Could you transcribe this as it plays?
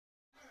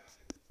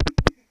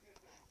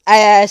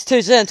AIS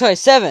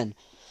 2027.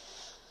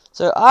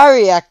 So I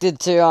reacted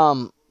to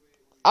I'm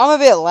a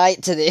bit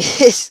late to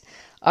this.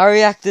 I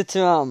reacted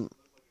to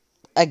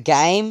a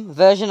game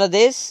version of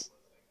this,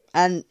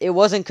 and it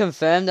wasn't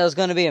confirmed there was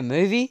going to be a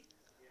movie.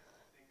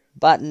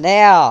 But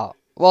now,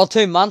 well,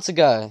 2 months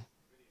ago,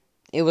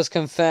 it was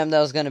confirmed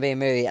there was going to be a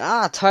movie.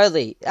 And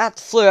that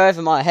flew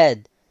over my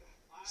head.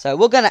 So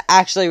we're going to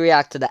actually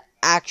react to the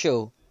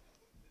actual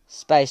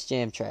Space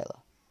Jam trailer.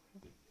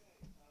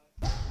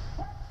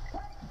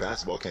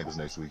 Basketball campus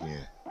next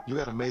weekend. You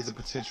got amazing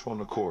potential on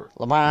the court.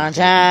 LeBron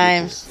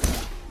James.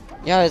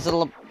 Yo, is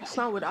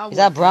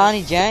that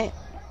Bronny James?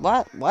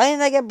 What? Why didn't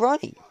they get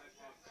Bronny?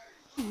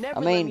 I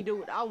mean, do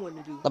what I want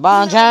to do.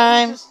 LeBron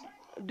James.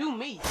 Do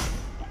me.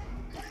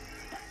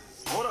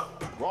 Hold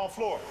up. Wrong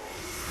floor.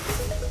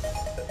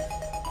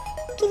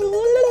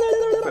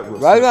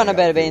 Roadrunner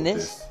better be in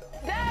this.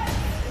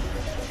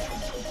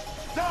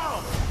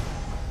 Down.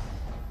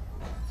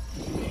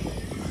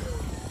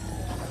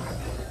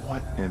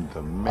 What in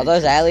the Are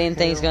those alien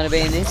things going to be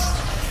in this?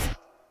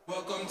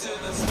 Welcome to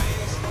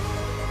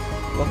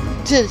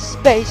the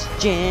Space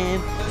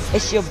Jam.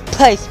 It's your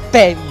place,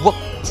 baby.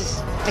 Welcome to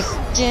Space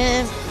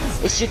Jam.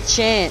 It's your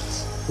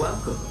chance.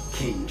 Welcome,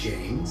 King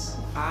James.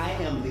 I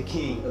am the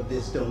king of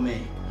this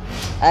domain.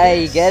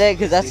 Hey, you get it?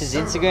 Because that's his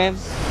Instagram.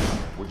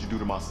 What'd you do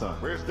to my son?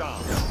 Where's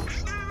Dom?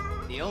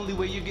 The only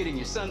way you're getting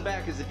your son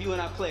back is if you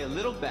and I play a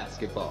little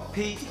basketball.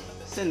 Pete,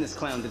 send this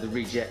clown to the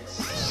rejects.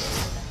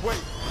 Wait.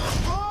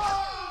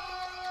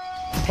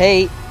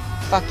 Pete.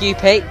 Fuck you,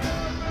 Pete.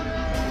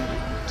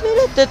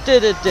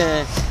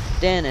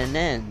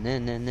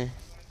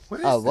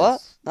 Oh,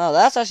 what? Oh,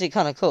 that's actually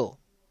kind of cool.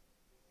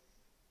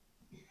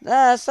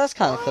 That's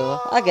kind of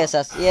cool. I guess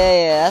that's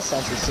that's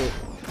actually sick.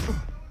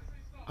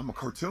 I'm a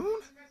cartoon?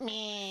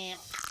 Man,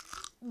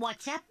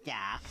 what's up,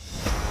 Doc?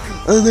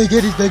 Oh my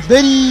god, it's Bugs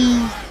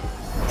Bunny!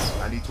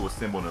 I need to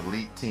assemble an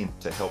elite team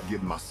to help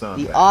get my son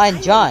The back. Iron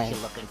What Giant.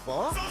 you looking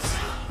for?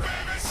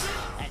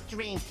 A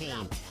dream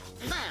team.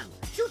 Bam!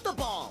 Shoot the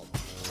ball.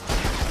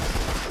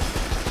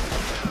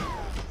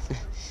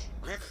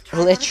 Let's try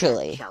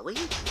Literally. that again, shall we?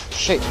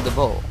 Shoot the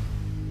ball.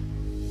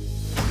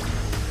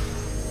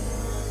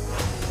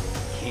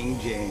 King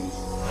James.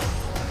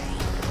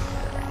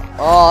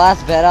 Oh,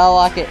 that's better. I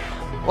like it.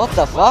 What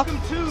the fuck?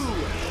 Welcome to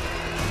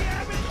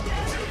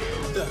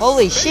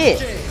Holy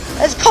shit!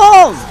 It's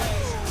Kong!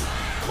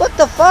 What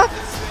the fuck?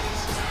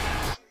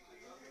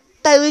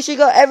 They literally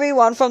got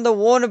everyone from the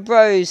Warner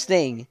Bros.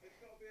 Thing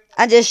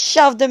and just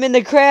shoved them in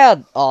the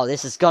crowd. Oh,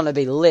 this is gonna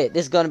be lit.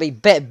 This is gonna be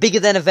bigger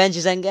than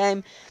Avengers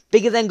Endgame,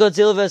 bigger than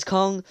Godzilla vs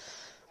Kong.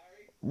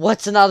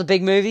 What's another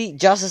big movie?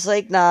 Justice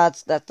League? Nah,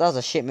 that was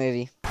a shit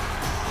movie.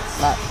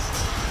 Nah.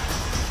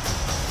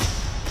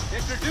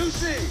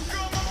 Introducing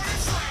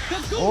the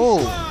Goose Oh.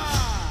 Squad.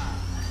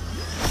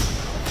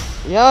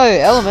 Yo,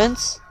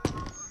 Elements.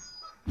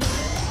 You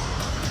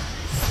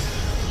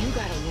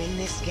gotta win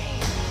this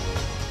game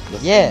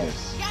Let's Yeah. end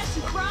this.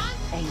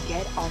 and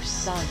get our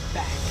son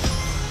back.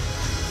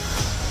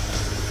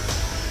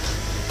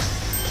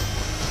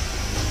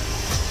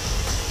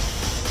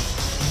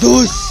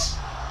 Deuce.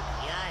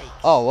 Yikes.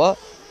 Oh, what?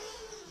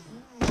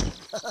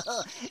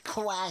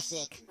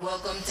 Classic.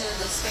 Welcome to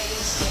the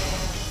Space Jam.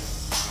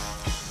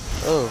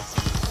 Oh.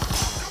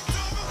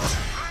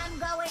 I'm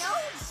going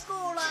old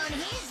school on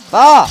his.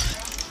 Ah!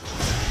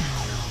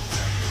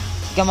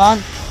 Come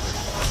on.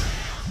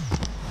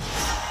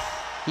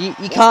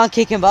 You can't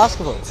kick in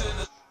basketball.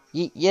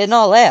 You're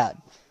not allowed.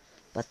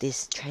 But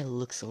this trailer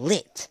looks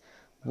lit.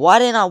 Why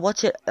didn't I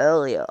watch it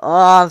earlier?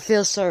 Oh, I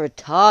feel so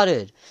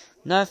retarded.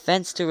 No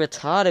offense to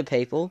retarded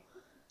people.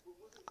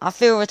 I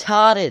feel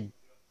retarded.